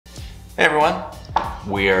Hey everyone,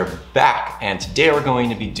 we are back and today we're going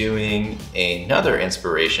to be doing another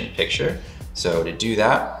inspiration picture. So to do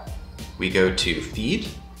that, we go to feed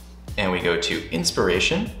and we go to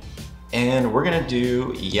inspiration and we're gonna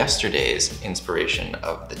do yesterday's inspiration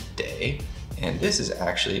of the day. And this is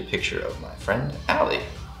actually a picture of my friend Allie.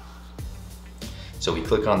 So we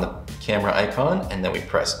click on the camera icon and then we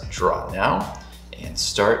press draw now and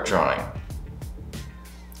start drawing.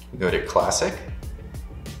 We go to classic.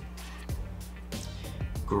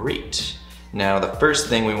 Great. Now the first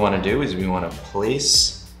thing we want to do is we want to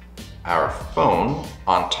place our phone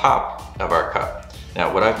on top of our cup.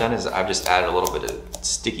 Now what I've done is I've just added a little bit of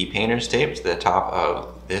sticky painter's tape to the top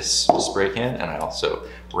of this spray can, and I also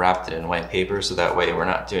wrapped it in white paper so that way we're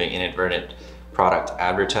not doing inadvertent product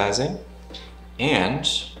advertising. And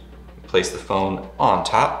place the phone on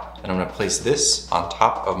top, and I'm going to place this on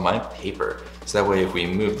top of my paper so that way if we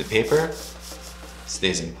move the paper, it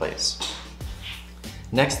stays in place.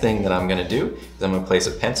 Next thing that I'm gonna do is I'm gonna place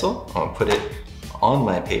a pencil, I'm gonna put it on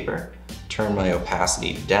my paper, turn my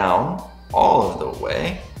opacity down all of the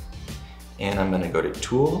way, and I'm gonna go to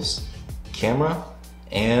Tools, Camera,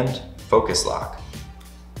 and Focus Lock.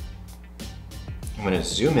 I'm gonna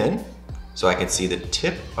zoom in so I can see the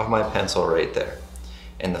tip of my pencil right there.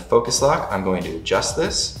 And the focus lock, I'm going to adjust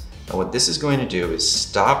this, and what this is going to do is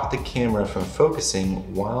stop the camera from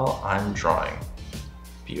focusing while I'm drawing.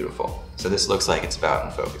 Beautiful. So this looks like it's about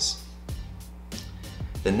in focus.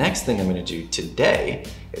 The next thing I'm going to do today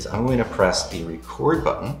is I'm going to press the record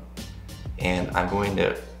button and I'm going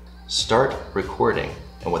to start recording.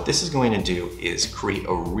 And what this is going to do is create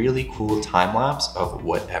a really cool time lapse of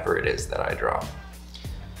whatever it is that I draw.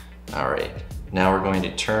 All right, now we're going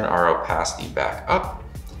to turn our opacity back up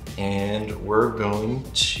and we're going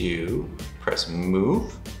to press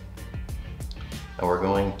move. And we're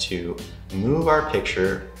going to move our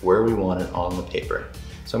picture where we want it on the paper.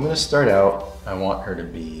 So I'm going to start out, I want her to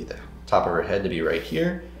be, the top of her head to be right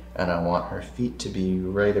here, and I want her feet to be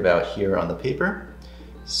right about here on the paper.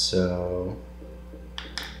 So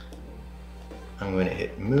I'm going to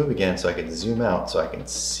hit move again so I can zoom out so I can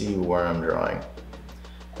see where I'm drawing.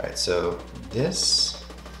 All right, so move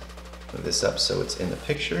this up so it's in the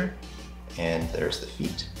picture, and there's the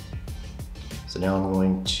feet. So now I'm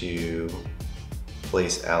going to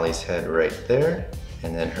place Allie's head right there,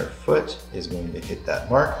 and then her foot is going to hit that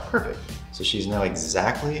mark. Perfect. So she's now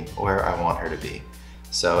exactly where I want her to be.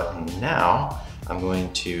 So now I'm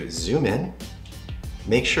going to zoom in.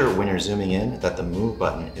 Make sure when you're zooming in that the move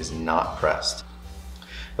button is not pressed.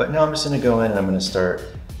 But now I'm just going to go in and I'm going to start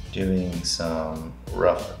doing some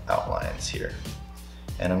rough outlines here.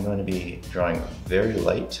 And I'm going to be drawing very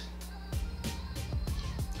light,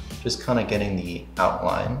 just kind of getting the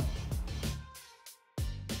outline.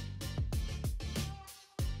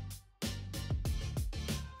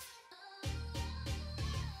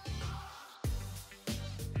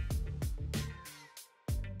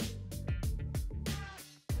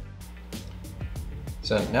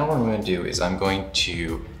 So now what I'm going to do is I'm going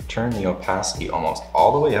to turn the opacity almost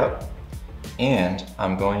all the way up, and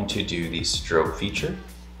I'm going to do the strobe feature.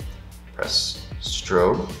 Press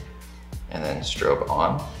strobe and then strobe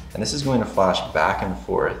on. And this is going to flash back and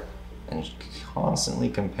forth and constantly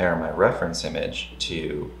compare my reference image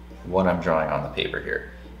to what I'm drawing on the paper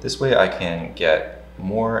here. This way I can get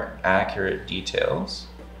more accurate details.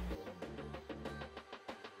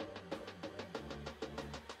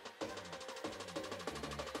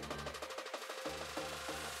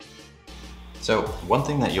 So one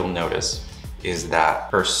thing that you'll notice is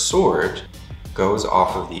that her sword goes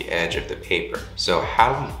off of the edge of the paper. So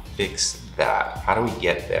how do we fix that? How do we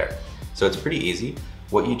get there? So it's pretty easy.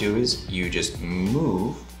 What you do is you just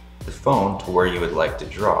move the phone to where you would like to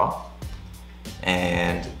draw,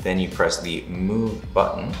 and then you press the move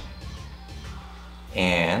button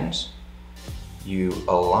and you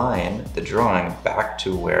align the drawing back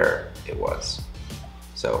to where it was.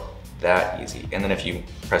 So that easy. And then if you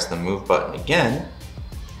press the move button again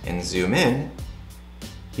and zoom in,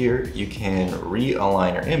 here you can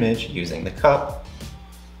realign your image using the cup.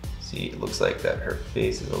 See, it looks like that her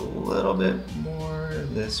face is a little bit more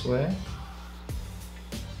this way.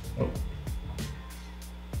 Oh.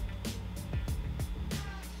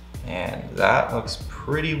 And that looks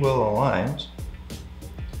pretty well aligned.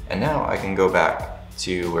 And now I can go back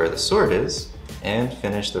to where the sword is and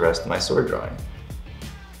finish the rest of my sword drawing.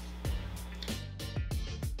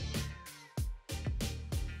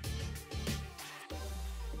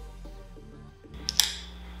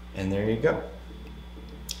 And there you go.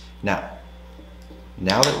 Now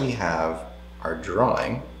that we have our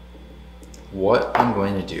drawing, what I'm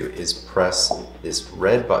going to do is press this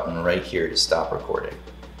red button right here to stop recording.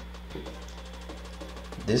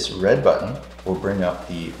 This red button will bring up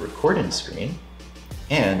the recording screen,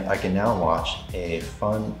 and I can now watch a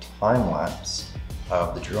fun time lapse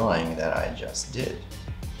of the drawing that I just did.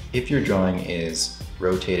 If your drawing is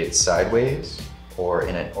rotated sideways or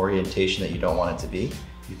in an orientation that you don't want it to be,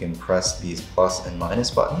 you can press these plus and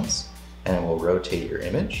minus buttons and it will rotate your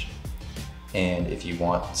image. And if you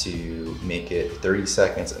want to make it 30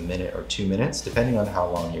 seconds, a minute, or 2 minutes, depending on how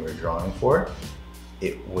long you were drawing for,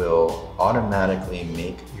 it will automatically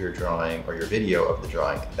make your drawing or your video of the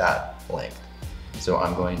drawing that length. So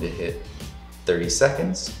I'm going to hit 30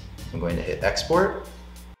 seconds, I'm going to hit export,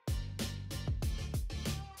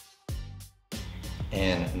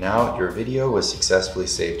 and now your video was successfully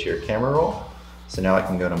saved to your camera roll. So now I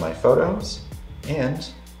can go to my photos, and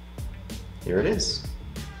here it is.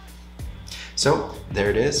 So there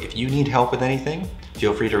it is. If you need help with anything,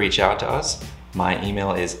 feel free to reach out to us. My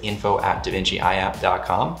email is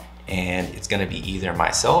info@davinciiapp.com, and it's gonna be either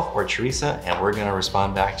myself or Teresa, and we're gonna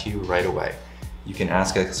respond back to you right away. You can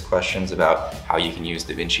ask us questions about how you can use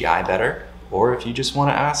DaVinci I better, or if you just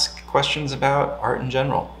wanna ask questions about art in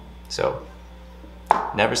general. So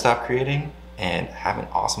never stop creating, and have an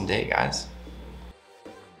awesome day, guys.